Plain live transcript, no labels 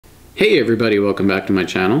Hey everybody, welcome back to my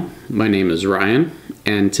channel. My name is Ryan,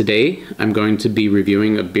 and today I'm going to be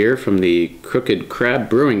reviewing a beer from the Crooked Crab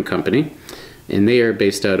Brewing Company, and they are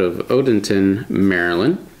based out of Odenton,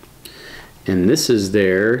 Maryland. And this is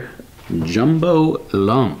their Jumbo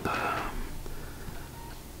Lump.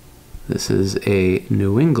 This is a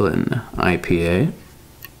New England IPA.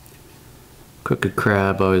 Crooked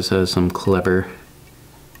Crab always has some clever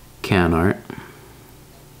can art.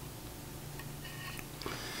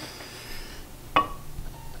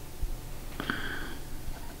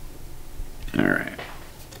 Alright,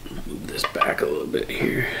 move this back a little bit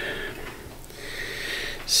here.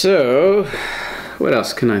 So, what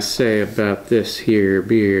else can I say about this here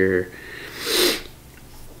beer?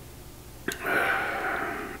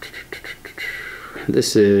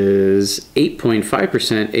 This is 8.5%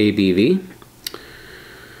 ABV.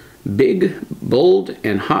 Big, bold,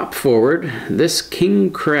 and hop forward, this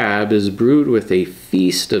king crab is brewed with a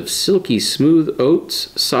feast of silky smooth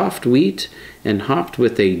oats, soft wheat, and hopped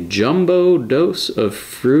with a jumbo dose of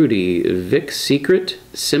fruity Vic Secret,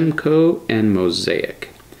 Simcoe, and Mosaic.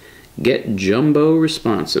 Get jumbo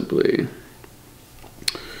responsibly.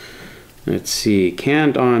 Let's see,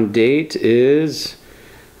 canned on date is,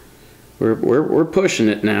 we're pushing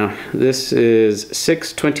it now. This is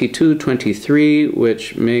 6/22/23,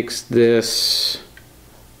 which makes this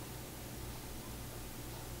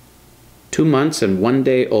 2 months and 1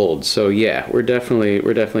 day old. So yeah, we're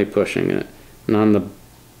definitely pushing it. And on the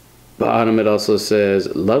bottom it also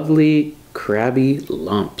says lovely crabby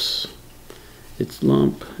lumps. It's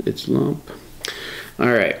lump. All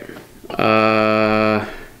right.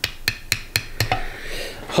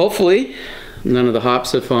 Hopefully none of the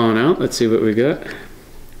hops have fallen out. Let's see what we got.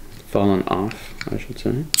 Fallen off, I should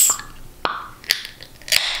say.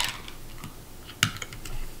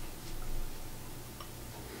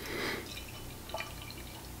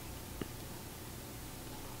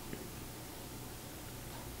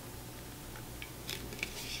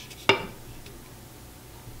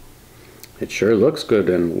 It sure looks good,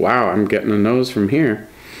 and wow, I'm getting a nose from here.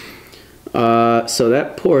 So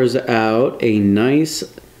that pours out a nice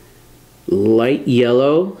light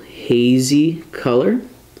yellow, hazy color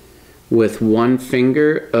with one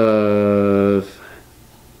finger of,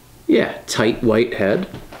 yeah, tight white head.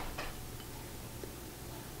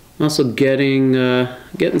 Also getting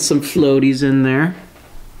some floaties in there.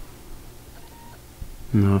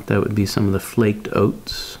 I don't know if that would be some of the flaked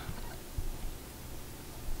oats.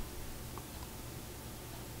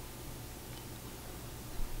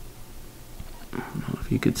 I don't know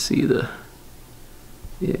if you could see the,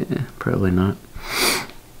 yeah, probably not.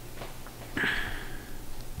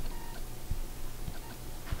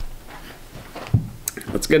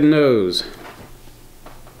 Let's get a nose.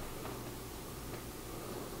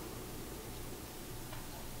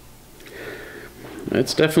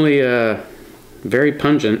 It's definitely very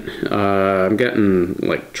pungent. I'm getting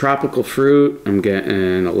like tropical fruit. I'm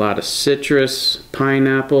getting a lot of citrus,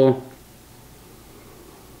 pineapple.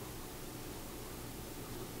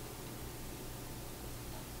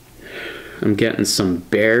 I'm getting some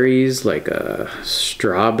berries, like a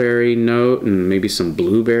strawberry note and maybe some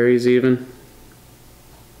blueberries even.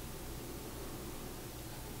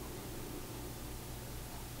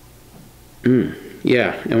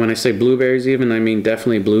 Yeah, and when I say blueberries even, I mean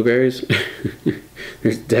definitely blueberries.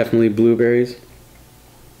 There's definitely blueberries.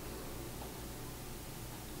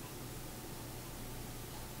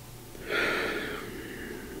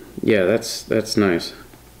 Yeah, that's nice.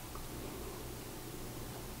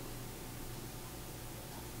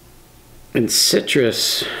 And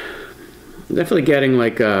citrus, I'm definitely getting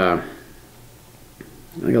like a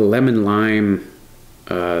lemon lime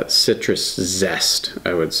citrus zest,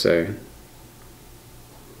 I would say.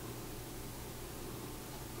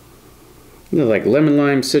 You know, like lemon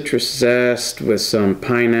lime citrus zest with some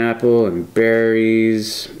pineapple and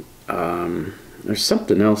berries. There's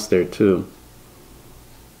something else there too.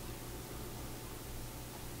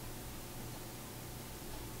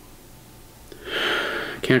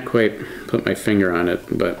 Can't quite put my finger on it,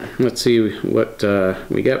 but let's see what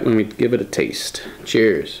we get when we give it a taste.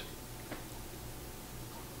 Cheers.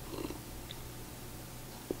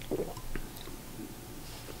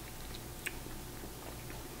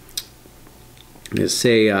 Just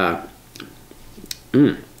say, I'm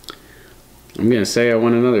gonna say I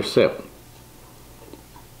want another sip.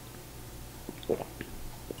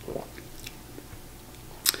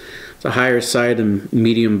 It's a higher side and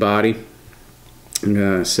medium body. I'm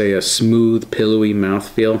gonna say a smooth, pillowy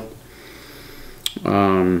mouthfeel.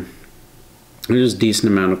 There's a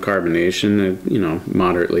decent amount of carbonation, you know,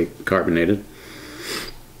 moderately carbonated.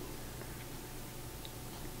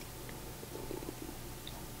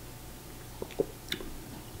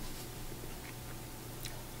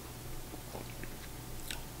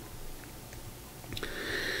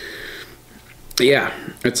 Yeah,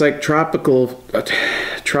 it's like tropical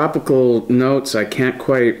notes. I can't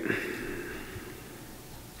quite.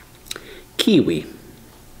 Kiwi.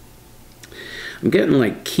 I'm getting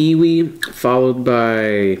like kiwi followed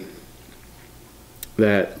by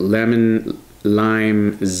that lemon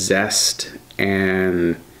lime zest,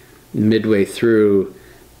 and midway through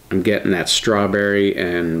I'm getting that strawberry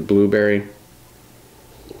and blueberry.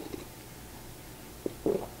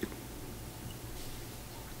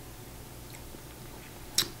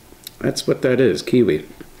 That's what that is, kiwi.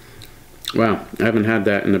 Wow, I haven't had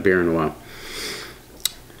that in a beer in a while.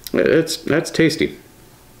 That's tasty.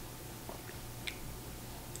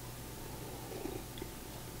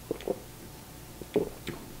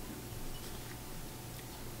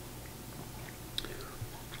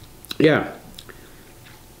 Yeah,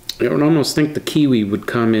 I would almost think the kiwi would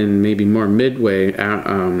come in maybe more midway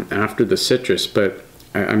after the citrus, but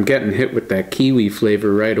I'm getting hit with that kiwi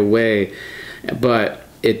flavor right away. But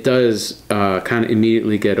it does kind of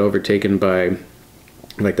immediately get overtaken by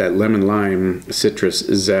like that lemon lime citrus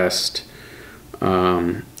zest,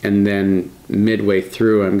 and then midway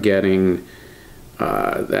through I'm getting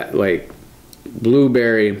that like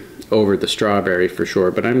blueberry over the strawberry for sure,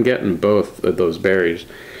 but I'm getting both of those berries.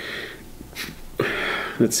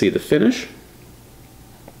 Let's see the finish.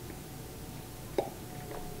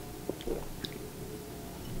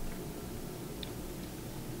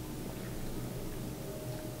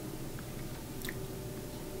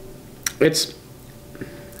 It's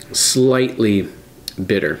slightly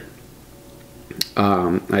bitter.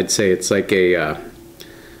 I'd say it's like a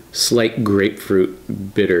slight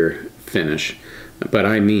grapefruit bitter finish, but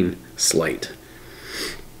I mean slight.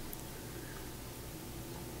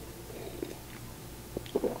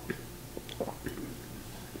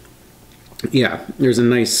 Yeah, there's a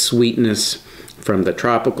nice sweetness from the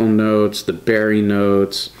tropical notes, the berry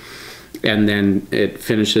notes, and then it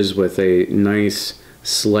finishes with a nice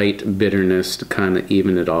slight bitterness to kind of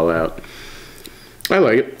even it all out. I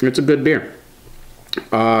like it. It's a good beer.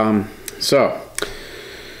 So,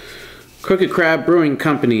 Crooked Crab Brewing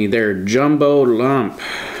Company, their Jumbo Lump,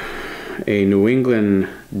 a New England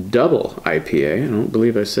double IPA. I don't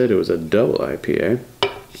believe I said it was a double IPA.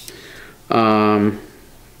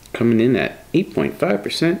 Coming in at 8.5%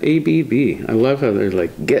 ABV. I love how they're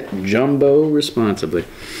like, get jumbo responsibly.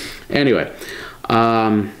 Anyway,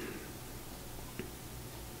 I'm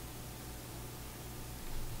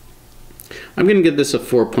going to give this a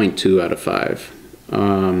 4.2 out of 5.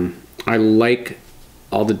 I like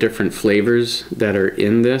all the different flavors that are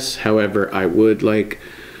in this. However, I would like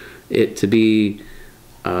it to be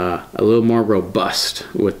a little more robust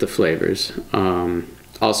with the flavors.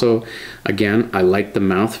 Also, again, I like the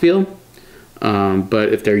mouthfeel,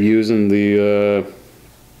 but if they're using the,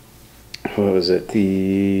 what was it,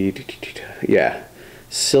 yeah,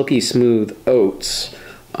 silky smooth oats,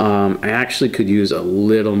 I actually could use a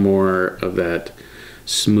little more of that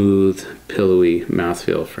smooth, pillowy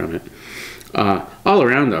mouthfeel from it. All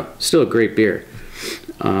around, though, still a great beer.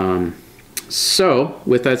 So,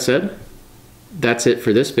 with that said, that's it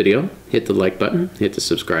for this video. Hit the like button, hit the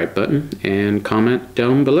subscribe button, and comment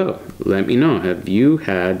down below. Let me know, have you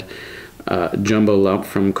had Jumbo Lump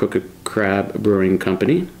from Crooked Crab Brewing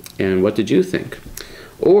Company, and what did you think?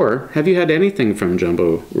 Or have you had anything from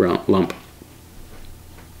Jumbo Lump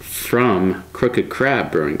from Crooked Crab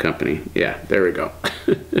Brewing Company? Yeah, there we go.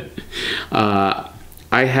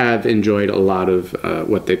 I have enjoyed a lot of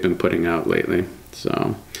what they've been putting out lately.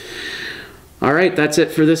 So, all right, that's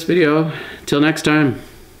it for this video. Till next time,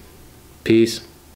 peace.